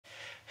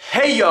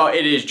Hey y'all,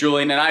 it is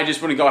Julian, and I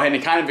just want to go ahead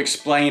and kind of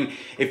explain,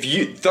 if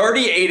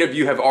 38 of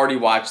you have already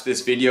watched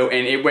this video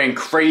and it went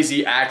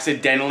crazy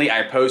accidentally.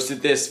 I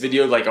posted this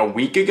video like a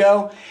week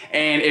ago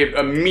and it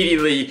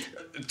immediately,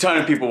 a ton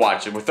of people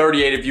watched it. Well,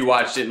 38 of you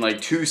watched it in like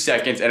 2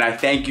 seconds, and I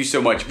thank you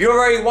so much. If you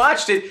already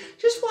watched it,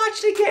 just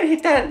watch it again,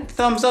 hit that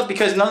thumbs up,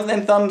 because none of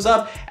them thumbs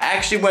up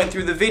actually went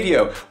through the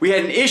video. We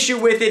had an issue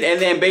with it,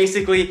 and then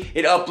basically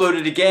it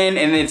uploaded again,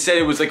 and then said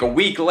it was like a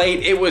week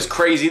late. It was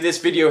crazy. This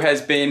video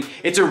has been,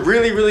 it's a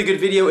really, really good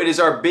video. It is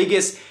our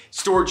biggest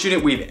storage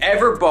unit we've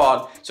ever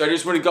bought, so I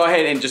just want to go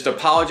ahead and just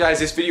apologize.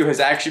 This video has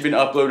actually been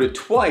uploaded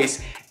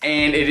twice,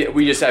 and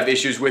we just have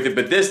issues with it,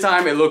 but this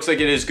time it looks like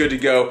it is good to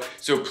go.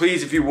 So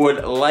please, if you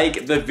would,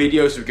 like the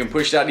video so we can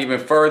push it out even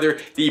further.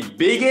 The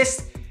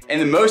biggest and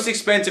the most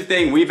expensive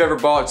thing we've ever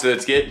bought, so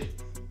let's get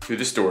to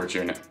the storage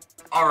unit.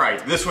 All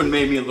right, this one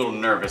made me a little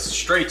nervous.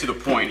 Straight to the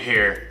point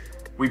here.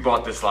 We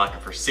bought this locker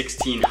for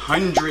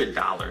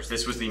 $1,600.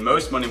 This was the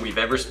most money we've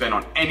ever spent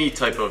on any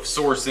type of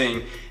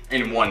sourcing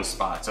in one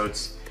spot. So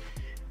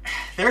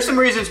there's some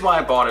reasons why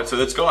I bought it, so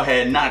let's go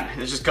ahead,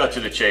 let's just cut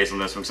to the chase on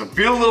this one. So I'm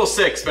feeling a little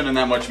sick spending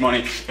that much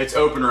money. Let's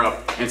open her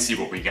up and see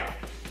what we got.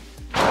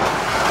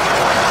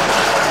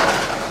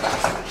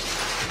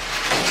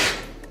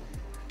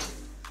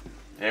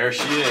 There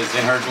she is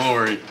in her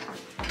glory.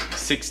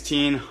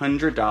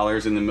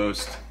 $1,600 in the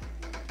most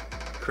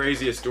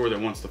craziest store that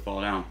wants to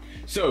fall down.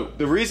 So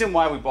the reason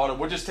why we bought it,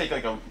 we'll just take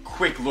like a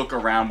quick look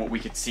around what we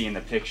could see in the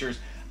pictures.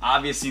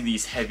 Obviously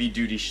these heavy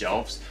duty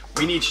shelves,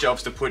 we need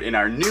shelves to put in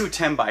our new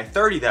 10 by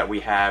 30 that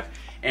we have,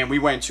 and we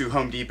went to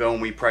Home Depot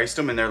and we priced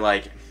them, and they're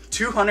like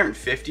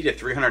 $250 to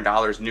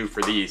 $300 new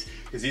for these,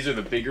 because these are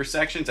the bigger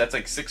sections. That's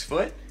like 6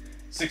 foot,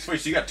 so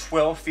you got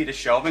 12 feet of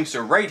shelving. So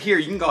right here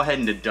you can go ahead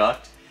and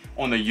deduct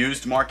on the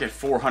used market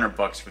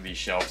 $400 for these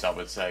shelves, I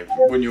would say.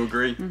 Wouldn't you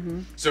agree?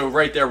 Mm-hmm. So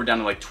right there we're down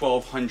to like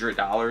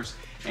 $1,200,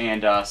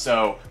 and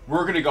so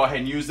we're gonna go ahead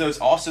and use those.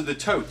 Also the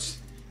totes,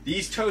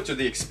 these totes are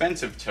the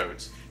expensive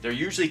totes. They're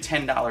usually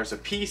 $10 a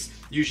piece.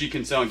 Usually you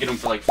can sell and get them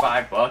for like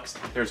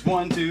 $5. There's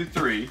 1, 2,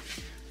 3,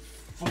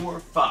 4,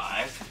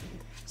 5,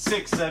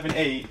 6, 7,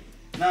 8,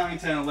 9,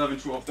 10, 11,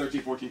 12,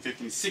 13, 14,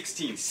 15,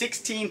 16.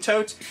 16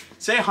 totes,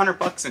 say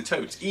 $100 in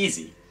totes,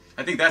 easy.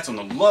 I think that's on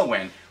the low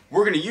end.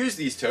 We're gonna use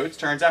these totes.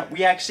 Turns out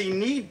we actually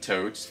need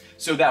totes.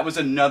 So that was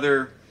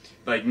another,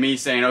 like me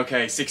saying,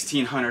 okay,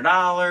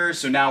 $1,600,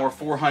 so now we're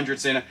 $400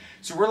 saying,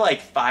 so we're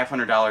like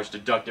 $500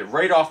 deducted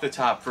right off the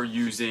top for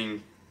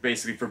using,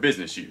 basically for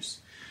business use.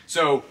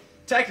 So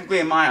technically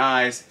in my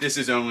eyes, this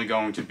is only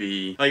going to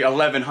be like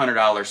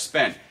 $1,100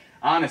 spent.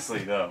 Honestly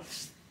though,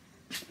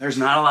 there's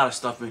not a lot of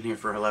stuff in here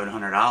for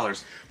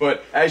 $1,100,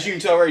 but as you can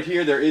tell right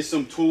here, there is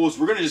some tools.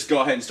 We're gonna just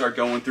go ahead and start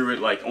going through it.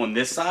 Like on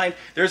this side,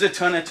 there's a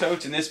ton of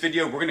totes in this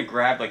video. We're gonna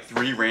grab like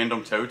 3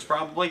 random totes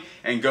probably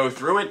and go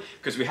through it,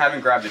 because we haven't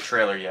grabbed the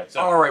trailer yet.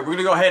 So, all right, we're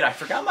gonna go ahead. I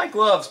forgot my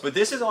gloves, but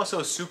this is also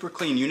a super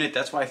clean unit.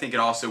 That's why I think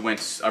it also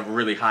went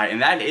really high, and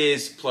that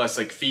is plus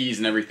like fees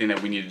and everything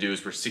that we need to do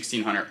is for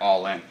 $1,600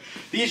 all in.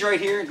 These right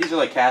here, these are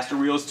like caster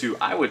wheels to,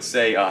 I would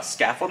say,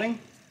 scaffolding,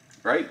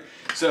 right?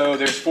 So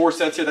there's 4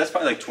 sets here. That's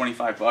probably like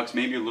 $25,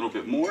 maybe a little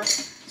bit more.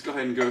 Let's go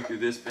ahead and go through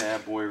this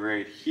bad boy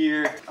right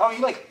here. Oh,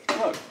 you like,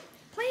 look.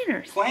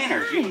 Planters.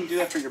 Planters. Nice. You can do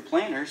that for your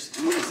planters.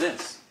 And what is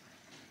this?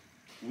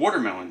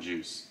 Watermelon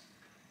juice.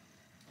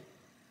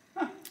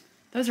 Huh.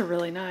 Those are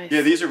really nice.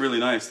 Yeah, these are really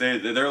nice.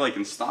 They're like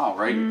in style,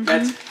 right?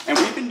 Mm-hmm. And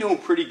we've been doing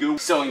pretty good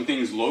selling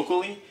things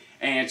locally.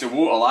 And so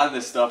a lot of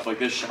this stuff, like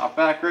this shop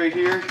vac right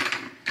here,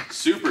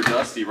 super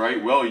dusty,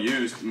 right? Well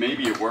used.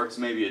 Maybe it works,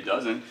 maybe it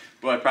doesn't.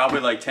 But probably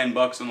like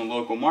 $10 on the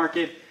local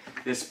market.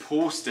 This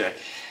pool stick,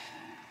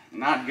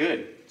 not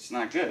good. It's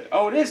not good.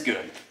 Oh, it is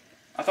good.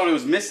 I thought it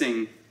was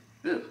missing.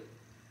 Ugh.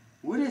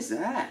 What is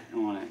that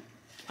on it?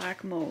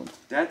 Black mold.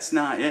 That's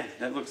not it.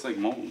 That looks like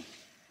mold.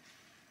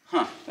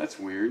 Huh, that's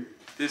weird.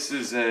 This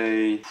is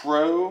a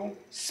Pro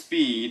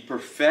Speed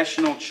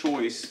Professional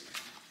Choice.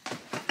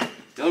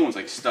 The other one's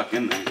like stuck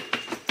in there.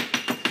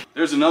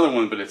 There's another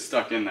one, but it's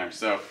stuck in there.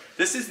 So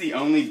this is the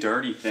only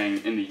dirty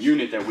thing in the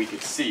unit that we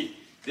could see.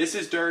 This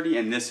is dirty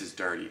and this is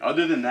dirty.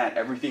 Other than that,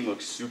 everything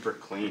looks super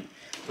clean.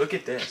 Look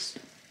at this.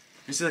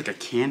 This is like a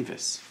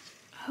canvas.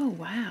 Oh,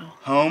 wow.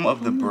 Home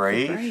of the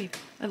Brave.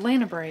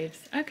 Atlanta Braves.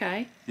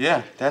 Okay.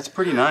 Yeah, that's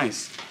pretty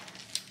nice.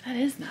 That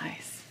is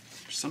nice.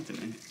 There's something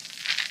in it.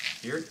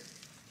 Here.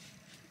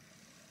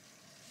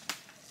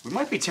 We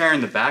might be tearing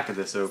the back of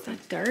this open. Is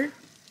that dirt?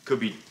 Could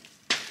be.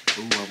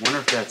 Ooh, I wonder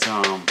if that's,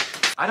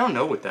 I don't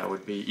know what that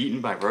would be. Eaten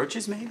by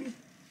roaches, maybe?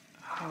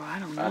 Oh, I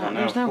don't know. I don't know.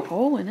 There's no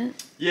hole in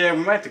it. Yeah, we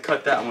might have to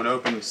cut that one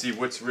open and see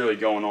what's really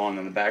going on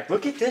in the back.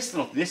 Look at this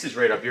little, this is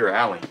right up your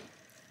alley.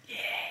 Yeah.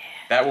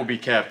 That will be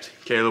kept.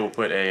 Kayla will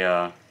put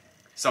a,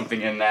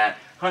 something in that.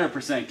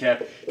 100%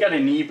 kept. Got a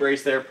knee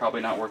brace there,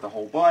 probably not worth a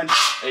whole bunch.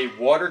 A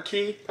water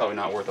key, probably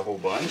not worth a whole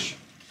bunch.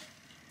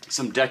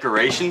 Some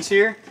decorations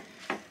here.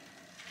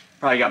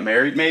 Probably got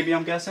married maybe,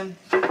 I'm guessing.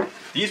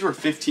 These were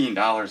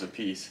 $15 a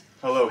piece.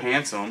 Hello,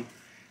 handsome.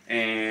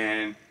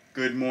 And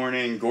good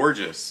morning,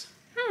 gorgeous.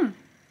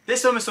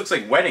 This almost looks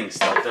like wedding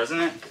stuff, doesn't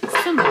it?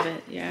 Some of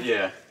it, yeah.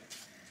 Yeah.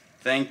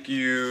 Thank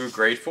you,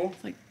 grateful.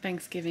 It's like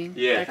Thanksgiving.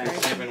 Yeah, decorations.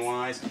 Thanksgiving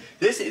wise.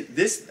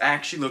 This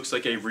actually looks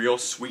like a real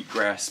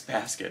sweetgrass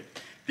basket.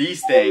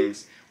 These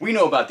things, we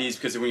know about these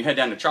because when you head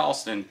down to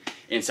Charleston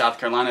in South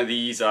Carolina,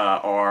 these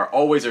are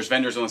always, there's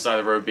vendors on the side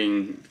of the road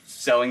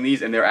selling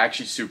these, and they're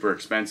actually super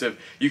expensive.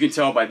 You can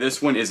tell by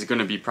this one is going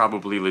to be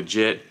probably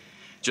legit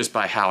just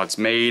by how it's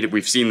made.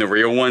 We've seen the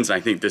real ones, and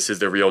I think this is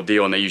the real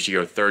deal, and they usually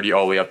go 30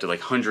 all the way up to like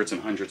hundreds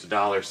and hundreds of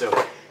dollars.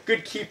 So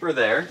good keeper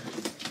there.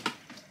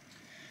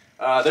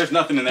 There's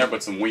nothing in there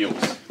but some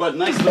wheels. But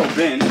nice little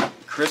bin.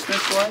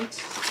 Christmas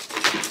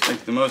lights.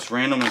 Like the most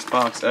randomest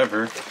box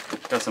ever.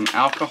 Got some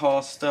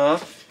alcohol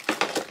stuff.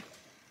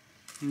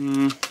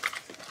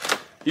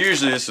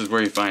 Usually this is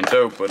where you find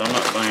dope, but I'm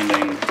not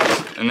finding.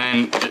 And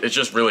then it's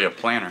just really a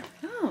planner.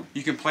 Oh.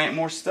 You can plant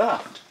more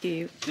stuff.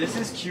 Cute. This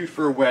is cute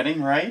for a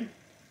wedding, right?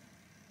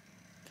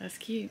 That's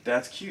cute.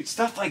 That's cute.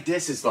 Stuff like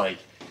this is like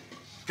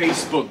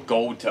Facebook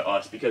gold to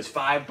us because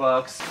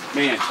 $5,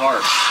 man,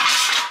 tarps.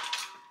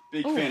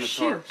 Big fan of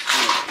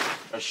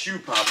tarps. A shoe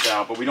popped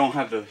out, but we don't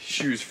have the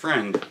shoe's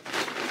friend.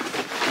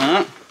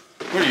 Huh?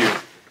 What are you?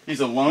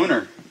 He's a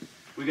loaner.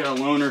 We got a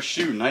loaner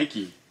shoe,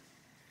 Nike.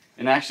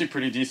 In actually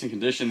pretty decent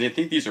condition. They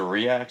think these are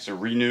Reacts or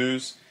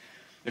Renews.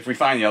 If we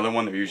find the other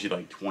one, they're usually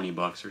like 20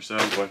 bucks or so,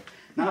 but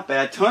not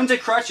bad. Tons of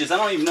crutches. I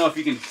don't even know if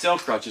you can sell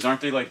crutches. Aren't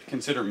they like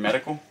considered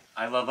medical?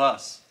 I love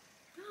us.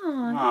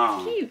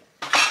 Oh, that's cute.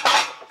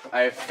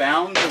 I have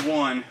found the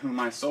one who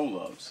my soul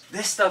loves.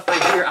 This stuff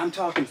right here, I'm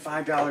talking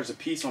 $5 a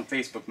piece on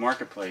Facebook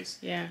Marketplace.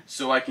 Yeah.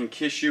 So I can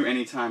kiss you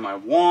anytime I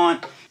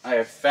want. I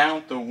have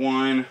found the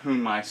one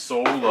whom my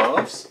soul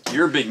loves.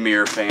 You're a big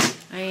mirror fan.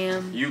 I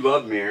am. You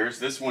love mirrors.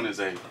 This one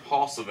is a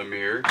hoss of a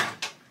mirror.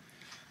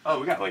 Oh,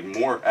 we got like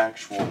more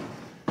actual.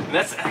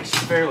 That's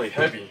actually fairly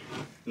heavy.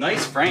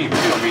 Nice frame too.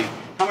 I mean,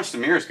 how much do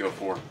mirrors go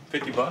for?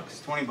 50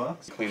 bucks? 20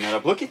 bucks? Clean that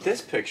up. Look at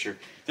this picture.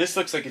 This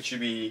looks like it should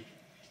be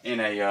in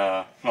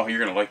a, oh, you're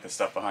gonna like the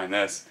stuff behind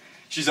this.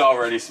 She's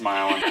already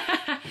smiling.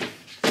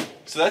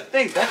 So that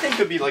thing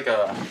could be like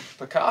a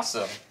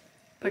Picasso.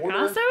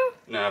 Picasso?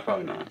 No,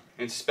 probably not.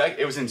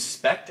 It was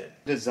inspected.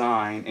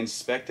 Design,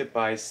 inspected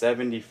by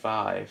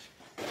 75.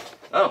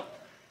 Oh,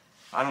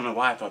 I don't know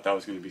why I thought that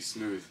was gonna be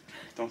smooth.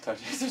 Don't touch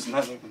it, there's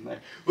nothing in there.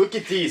 Look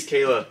at these,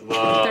 Kayla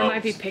loves. There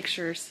might be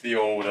pictures. The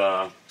old,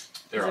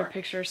 there are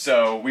pictures.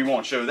 So we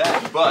won't show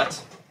that,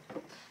 but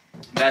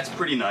that's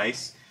pretty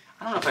nice.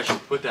 I don't know if I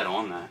should put that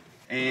on that.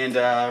 And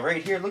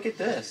right here, look at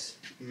this.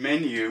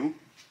 Menu.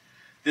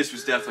 This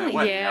was definitely a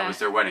wedding. Yeah. That was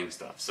their wedding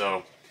stuff.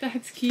 So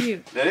That's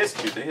cute. that is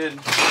cute. They had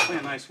definitely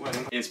a nice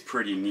wedding. It's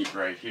pretty neat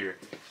right here.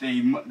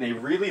 They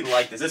really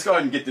like this. Let's go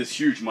ahead and get this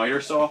huge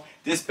miter saw.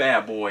 This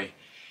bad boy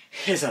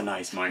is a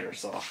nice miter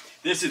saw.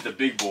 This is the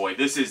big boy.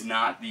 This is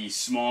not the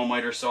small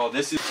miter saw.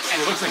 This is,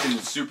 and it looks like it's in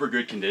super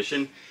good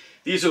condition.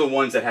 These are the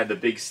ones that have the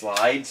big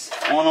slides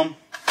on them.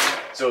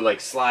 So it like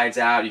slides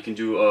out. You can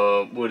do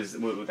what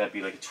would that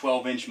be, like a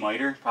 12-inch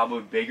miter,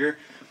 probably bigger.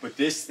 But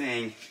this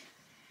thing,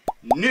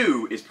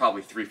 new, is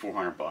probably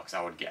 $300-400 bucks,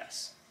 I would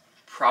guess.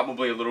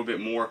 Probably a little bit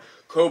more.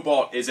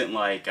 Cobalt isn't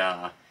like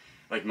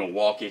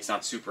Milwaukee. It's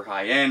not super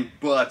high end,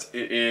 but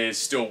it is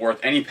still worth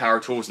any power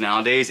tools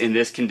nowadays in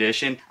this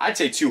condition. I'd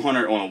say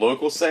 $200 on a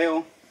local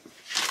sale,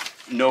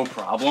 no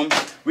problem.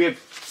 We have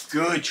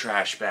good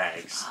trash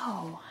bags.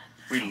 Oh.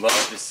 We'd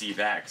love to see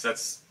that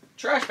because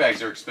trash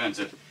bags are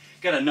expensive.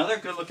 Got another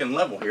good looking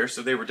level here,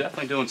 so they were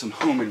definitely doing some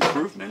home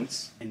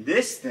improvements. And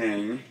this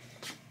thing,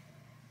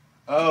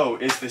 oh,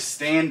 is the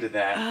stand to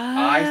that.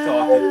 I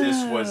thought that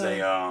this was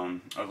a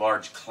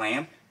large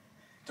clamp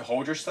to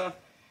hold your stuff.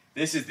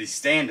 This is the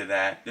stand to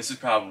that. This is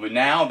probably,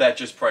 now that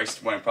just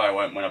priced went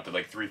up to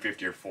like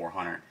 $350 or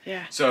 $400.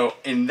 Yeah. So,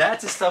 and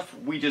that's the stuff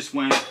we just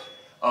went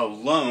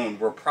alone.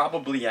 We're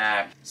probably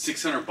at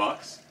 $600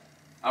 bucks,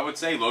 I would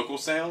say, local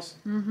sales.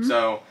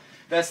 So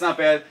that's not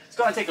bad. Let's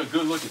go and take a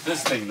good look at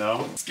this thing though.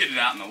 Let's get it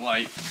out in the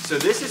light. So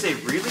this is a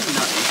really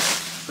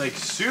nice, like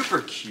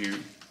super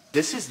cute.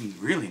 This is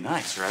really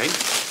nice, right?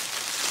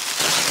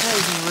 That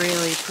is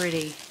really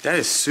pretty. That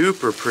is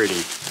super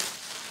pretty.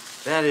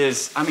 That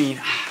is, I mean,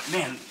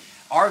 man,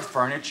 our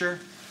furniture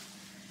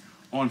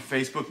on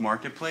Facebook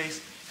Marketplace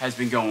has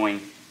been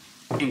going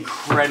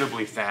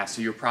incredibly fast.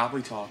 So you're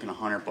probably talking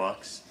 $100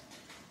 bucks,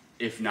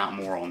 if not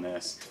more on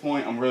this. At this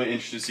point, I'm really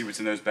interested to see what's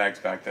in those bags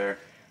back there.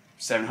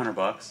 700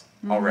 bucks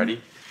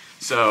already.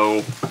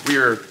 So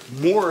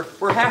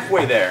we're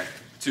halfway there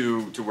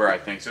to where I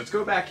think. So let's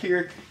go back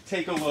here,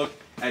 take a look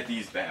at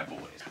these bad boys.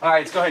 All right,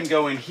 let's go ahead and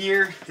go in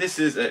here. This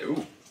is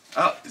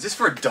oh, is this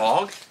for a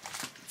dog?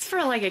 It's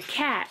for like a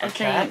cat, I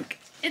cat? think.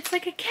 It's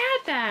like a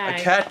cat bag.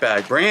 A cat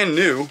bag, brand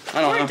new.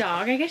 I don't know. For a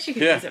dog. I guess you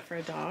could use it for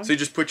a dog. So you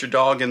just put your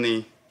dog in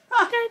the.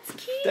 That's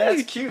cute.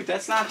 That's cute.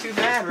 That's not too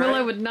bad, right?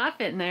 Willow would not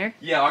fit in there.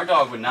 Yeah, our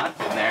dog would not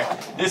fit in there.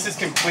 This is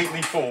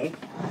completely full.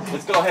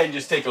 Let's go ahead and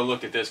just take a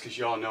look at this because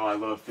y'all know I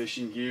love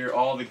fishing gear.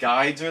 All the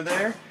guides are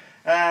there.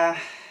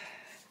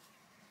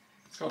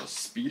 It's called a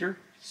speeder?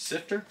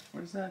 Sifter?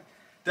 What is that?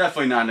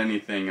 Definitely not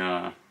anything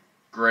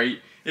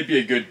great. It'd be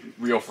a good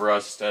reel for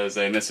us as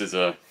a, and this is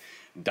a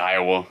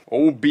Daiwa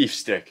old beef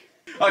stick.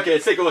 Okay,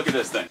 let's take a look at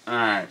this thing. All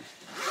right,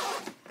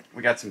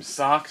 we got some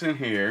socks in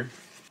here.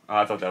 Oh,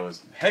 I thought that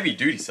was heavy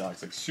duty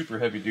socks, like super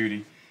heavy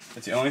duty.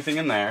 That's the only thing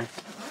in there.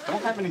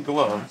 Don't have any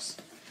gloves,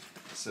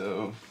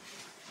 so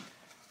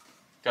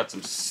got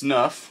some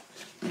snuff.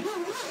 Let's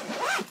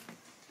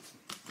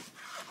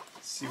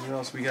see what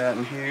else we got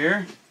in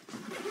here.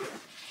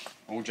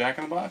 Old Jack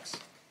in the Box.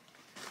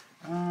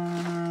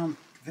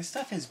 This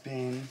stuff has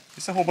been,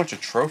 it's a whole bunch of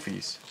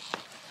trophies.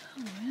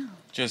 Oh, wow.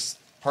 Just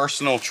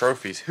personal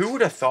trophies. Who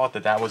would have thought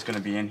that that was going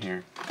to be in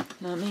here?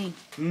 Not me.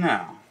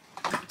 No.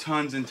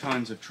 Tons and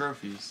tons of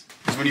trophies.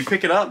 'Cause when you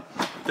pick it up,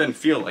 it doesn't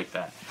feel like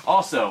that.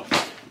 Also,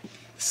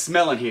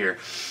 smell in here.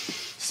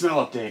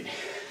 Smell update.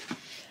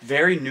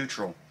 Very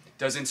neutral.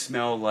 Doesn't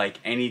smell like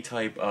any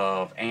type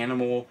of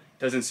animal.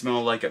 Doesn't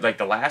smell like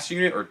the last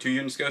unit or 2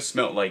 units ago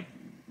smelled like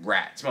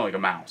rat. Smelled like a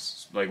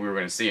mouse. Like we were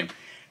going to see him.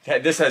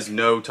 This has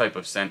no type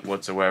of scent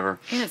whatsoever.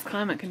 And it's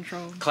climate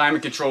controlled.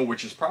 Climate control,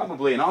 which is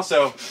probably, and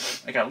also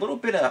I got a little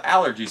bit of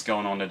allergies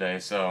going on today,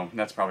 so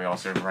that's probably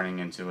also running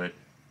into it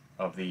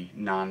of the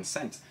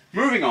non-scent.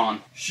 Moving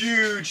on,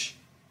 huge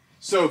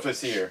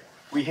sofas here.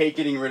 We hate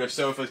getting rid of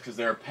sofas because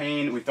they're a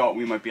pain. We thought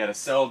we might be able to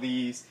sell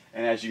these,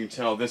 and as you can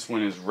tell, this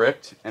one is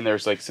ripped and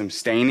there's like some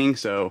staining,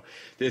 so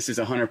this is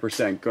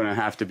 100% gonna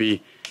have to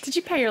be. Did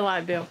you pay your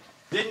light bill?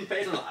 Didn't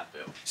pay the light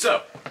bill.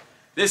 So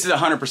this is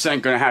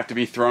 100% gonna have to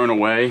be thrown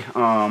away.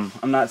 I'm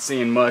not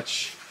seeing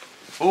much.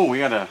 Oh, we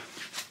got a,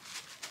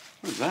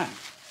 what is that?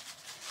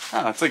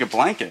 Oh, it's like a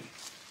blanket.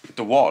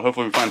 DeWalt.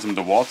 Hopefully we find some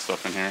DeWalt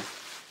stuff in here.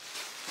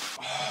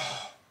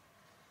 Oh,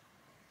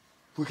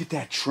 look at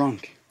that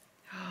trunk.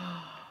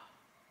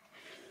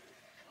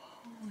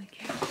 Holy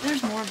cow.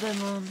 There's more of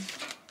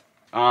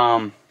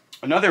them.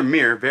 Another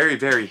mirror. Very,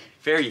 very,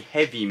 very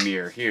heavy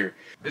mirror here.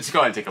 Let's go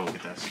ahead and take a look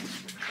at this.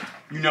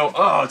 You know,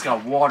 oh, it's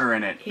got water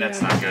in it. Yeah,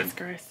 that's not good. That's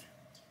gross.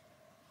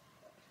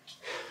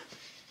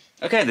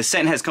 Okay, the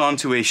scent has gone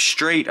to a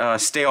straight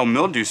stale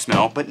mildew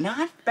smell, but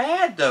not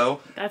bad though.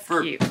 That's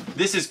cute.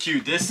 This is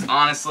cute. This,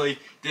 honestly,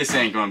 this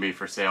ain't gonna be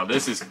for sale.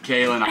 This is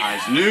Kayla and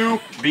I's new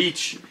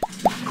beach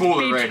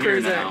cooler Beach right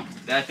cruiser. here now.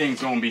 That thing's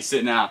gonna be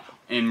sitting out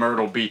in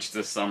Myrtle Beach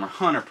this summer,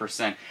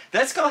 100%.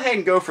 Let's go ahead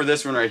and go for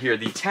this one right here.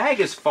 The tag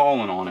is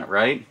fallen on it,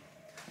 right?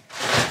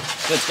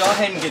 Let's go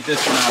ahead and get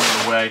this one out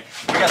of the way.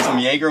 We got some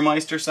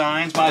Jägermeister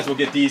signs. Might as well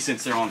get these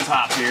since they're on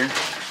top here.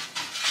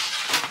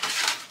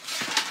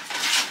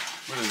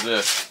 What is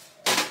this?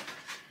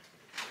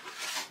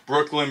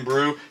 Brooklyn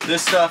Brew.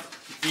 This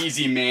stuff,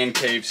 easy man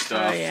cave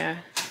stuff. Oh, yeah.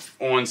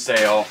 On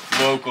sale,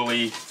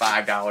 locally,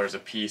 $5 a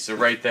piece. So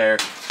right there,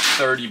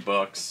 30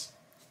 bucks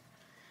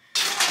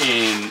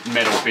in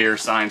metal beer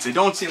signs. They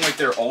don't seem like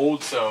they're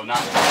old, so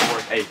not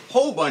worth a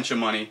whole bunch of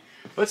money.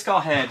 Let's go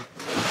ahead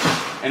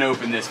and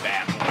open this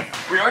bad boy.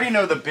 We already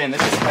know the bin.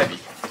 This is heavy.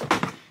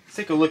 Let's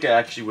take a look at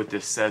actually what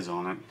this says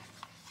on it.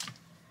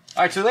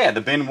 Alright, so yeah,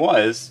 the bin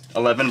was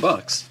 11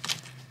 bucks.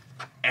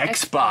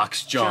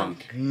 Xbox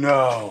junk.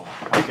 No.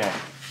 Okay.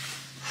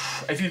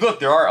 If you look,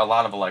 there are a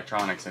lot of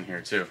electronics in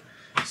here too.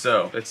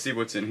 So, let's see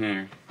what's in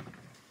here.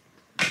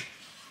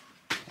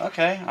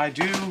 Okay, I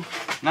do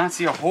not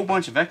see a whole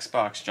bunch of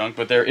Xbox junk,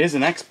 but there is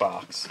an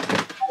Xbox.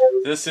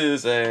 This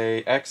is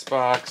a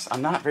Xbox,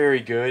 I'm not very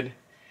good.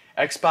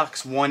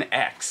 Xbox One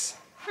X.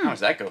 How does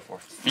that go for?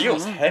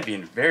 Feels heavy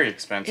and very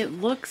expensive.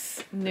 It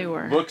looks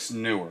newer. Looks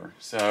newer.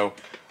 So,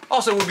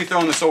 also we'll be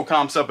throwing the Soul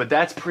Comps up, but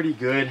that's pretty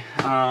good.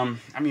 I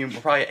mean, we're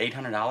probably at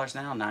 $800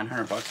 now,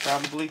 900 bucks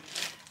probably.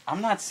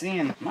 I'm not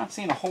seeing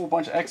a whole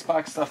bunch of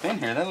Xbox stuff in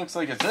here. That looks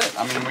like it's it.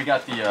 I mean, we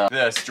got the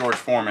this George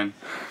Foreman,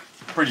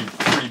 pretty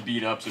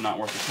beat up, so not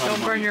worth a ton of money.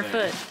 Don't burn your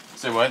foot.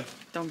 Say what?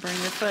 Don't burn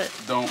your foot.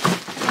 Don't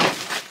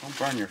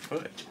burn your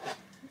foot.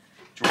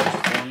 George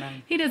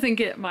Foreman. He doesn't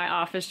get my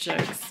office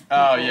jokes.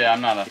 Oh yeah,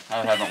 I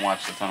haven't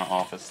watched a ton of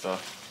Office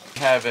stuff.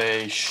 We have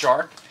a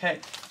Shark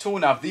Pet tool.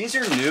 Now these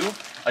are new.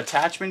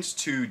 Attachments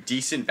to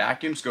decent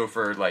vacuums go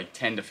for like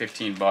 10 to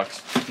 15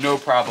 bucks. No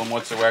problem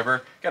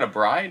whatsoever. Got a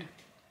bride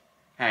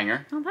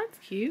hanger. Oh, that's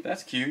cute.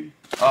 That's cute.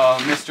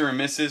 Mr. and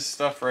Mrs.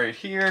 stuff right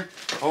here.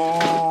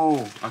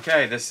 Oh,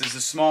 okay, this is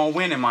a small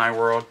win in my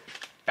world.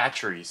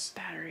 Batteries.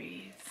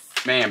 Batteries.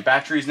 Man,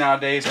 batteries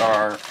nowadays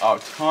are a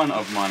ton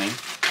of money.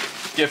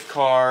 Gift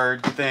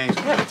card things.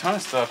 We have a ton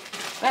of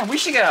stuff. Man, we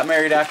should get out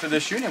married after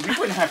this unit. We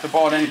wouldn't have to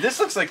buy any. This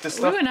looks like the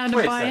stuff. We wouldn't have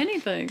to buy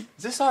anything.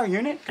 Is this our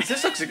unit? Because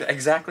this looks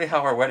exactly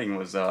how our wedding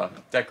was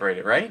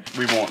decorated, right?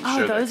 We won't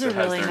show that. Those are it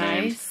has really their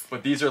nice. names.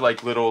 But these are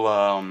like little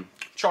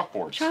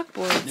chalkboards.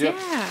 Chalkboards, Yep.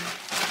 yeah.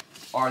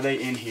 Are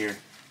they in here?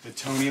 The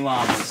Tony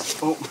Llamas.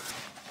 Oh.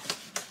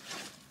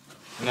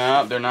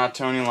 No, they're not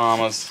Tony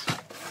Llamas.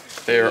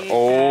 They're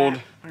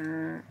old.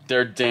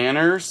 They're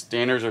Danners.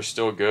 Danners are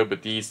still good,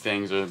 but these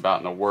things are about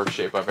in the worst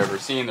shape I've ever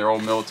seen. They're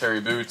old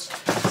military boots.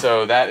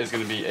 So that is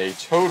going to be a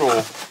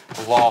total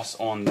loss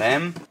on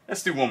them.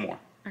 Let's do one more.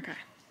 Okay.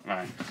 All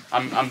right.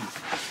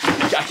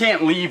 I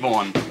can't leave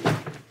on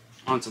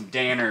some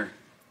Danner.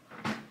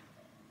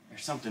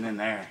 There's something in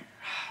there.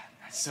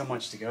 That's so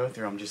much to go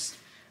through. I'm just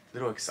A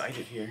little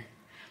excited here.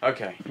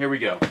 Okay, here we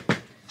go.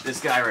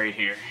 This guy right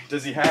here.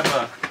 Does he have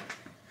a...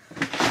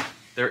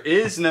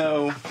 There's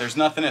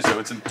nothing in it, so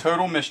it's a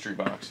total mystery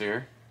box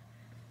here.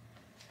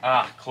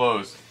 Ah,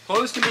 clothes.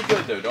 Clothes can be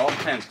good though, it all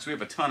depends, because we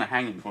have a ton of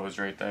hanging clothes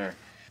right there.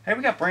 Hey,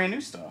 we got brand new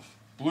stuff.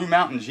 Blue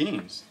Mountain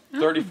jeans,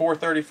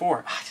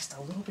 34. Ah, just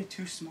a little bit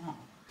too small.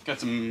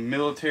 Got some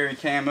military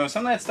camo.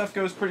 Some of that stuff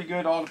goes pretty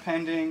good, all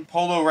depending.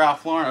 Polo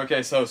Ralph Lauren.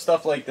 Okay, so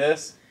stuff like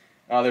this.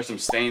 There's some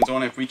stains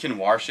on it. If we can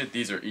wash it,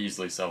 these are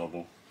easily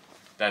sellable.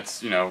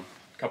 That's, you know,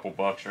 a couple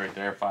bucks right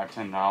there, $5,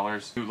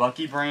 $10.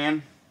 Lucky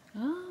brand.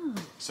 Oh.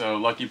 So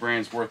Lucky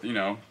brand's worth, you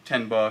know,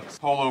 10 bucks.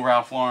 Polo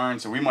Ralph Lauren.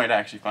 So we might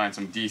actually find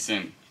some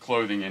decent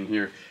clothing in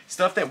here.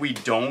 Stuff that we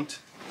don't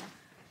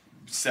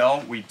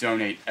sell, we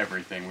donate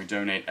everything. We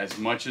donate as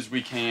much as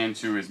we can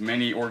to as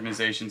many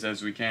organizations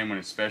as we can when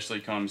it especially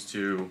comes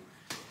to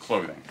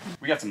clothing.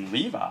 We got some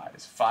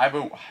Levi's,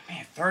 50,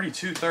 man,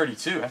 32.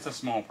 That's a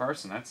small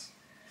person. That's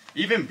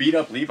even beat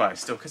up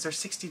Levi's still, because they're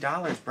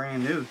 $60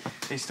 brand new.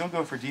 They still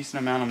go for a decent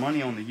amount of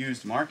money on the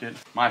used market.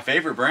 My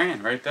favorite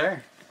brand right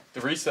there,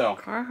 the resale.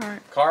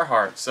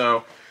 Carhartt.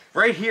 So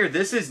right here,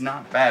 this is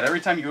not bad. Every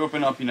time you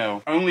open up, you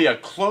know, only a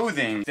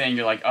clothing thing,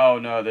 you're like, oh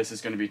no, this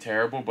is going to be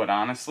terrible. But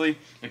honestly,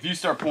 if you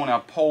start pulling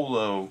out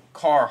Polo,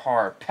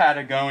 Carhartt,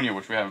 Patagonia,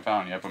 which we haven't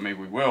found yet, but maybe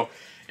we will,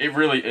 it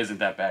really isn't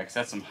that bad, because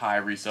that's some high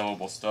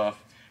resellable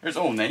stuff. There's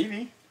Old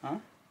Navy, huh?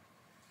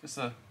 Just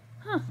a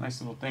nice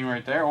little thing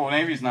right there. Old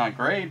Navy's not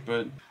great,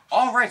 but...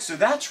 Alright, so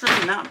that's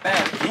really not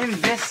bad. In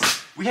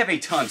this, we have a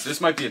ton. So this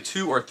might be a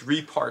 2 or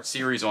 3 part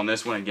series on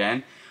this one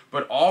again.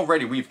 But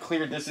already we've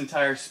cleared this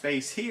entire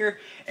space here,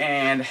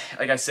 and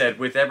like I said,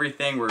 with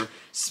everything,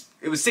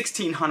 it was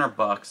 1,600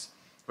 bucks.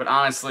 But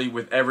honestly,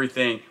 with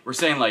everything, we're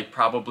saying like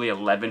probably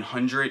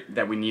 1,100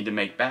 that we need to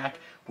make back.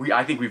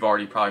 I think we've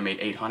already probably made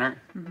 800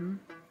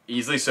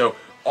 easily. So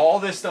all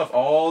this stuff,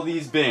 all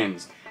these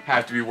bins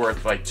have to be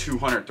worth like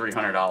 $200,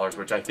 $300,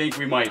 which I think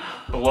we might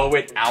blow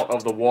it out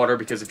of the water,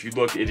 because if you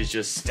look, it is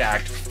just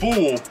stacked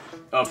full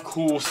of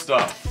cool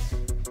stuff.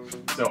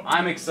 So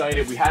I'm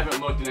excited. We haven't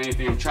looked at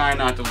anything. I'm trying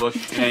not to look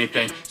at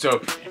anything.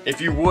 So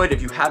if you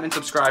haven't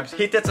subscribed,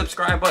 hit that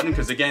subscribe button,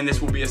 because again, this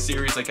will be a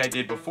series like I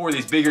did before.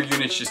 These bigger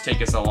units just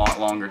take us a lot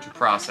longer to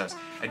process.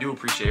 I do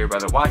appreciate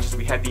everybody that watches.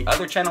 We have the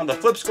other channel, the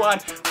Flip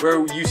Squad, where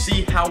you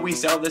see how we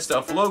sell this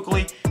stuff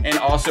locally and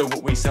also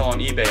what we sell on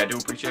eBay. I do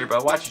appreciate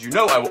everybody that watches. You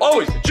know I will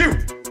always get you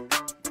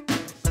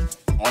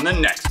on the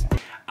next one.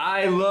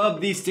 I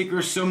love these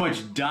stickers so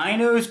much.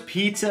 Dinos,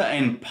 pizza,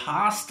 and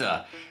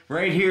pasta.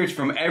 Right here, it's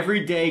from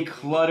Everyday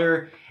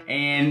Clutter.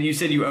 And you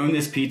said you own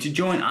this pizza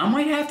joint. I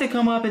might have to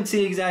come up and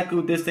see exactly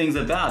what this thing's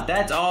about.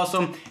 That's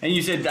awesome. And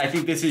you said, I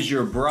think this is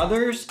your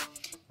brother's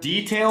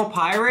Detail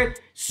Pirate.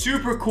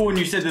 Super cool, and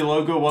you said the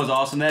logo was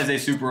awesome. That is a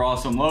super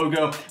awesome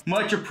logo.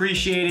 Much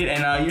appreciated,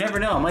 and you never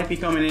know, I might be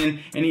coming in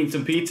and eating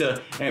some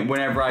pizza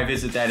whenever I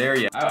visit that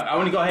area. I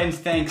want to go ahead and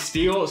thank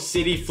Steel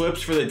City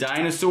Flips for the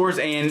dinosaurs,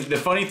 and the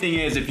funny thing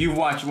is, if you've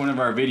watched one of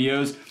our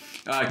videos,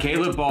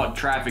 Caleb bought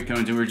traffic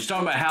cones, and we were just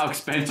talking about how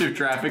expensive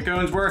traffic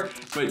cones were,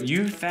 but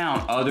you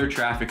found other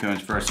traffic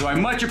cones for us, so I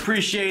much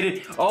appreciate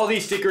it. All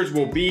these stickers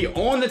will be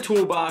on the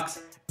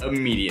toolbox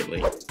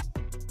immediately.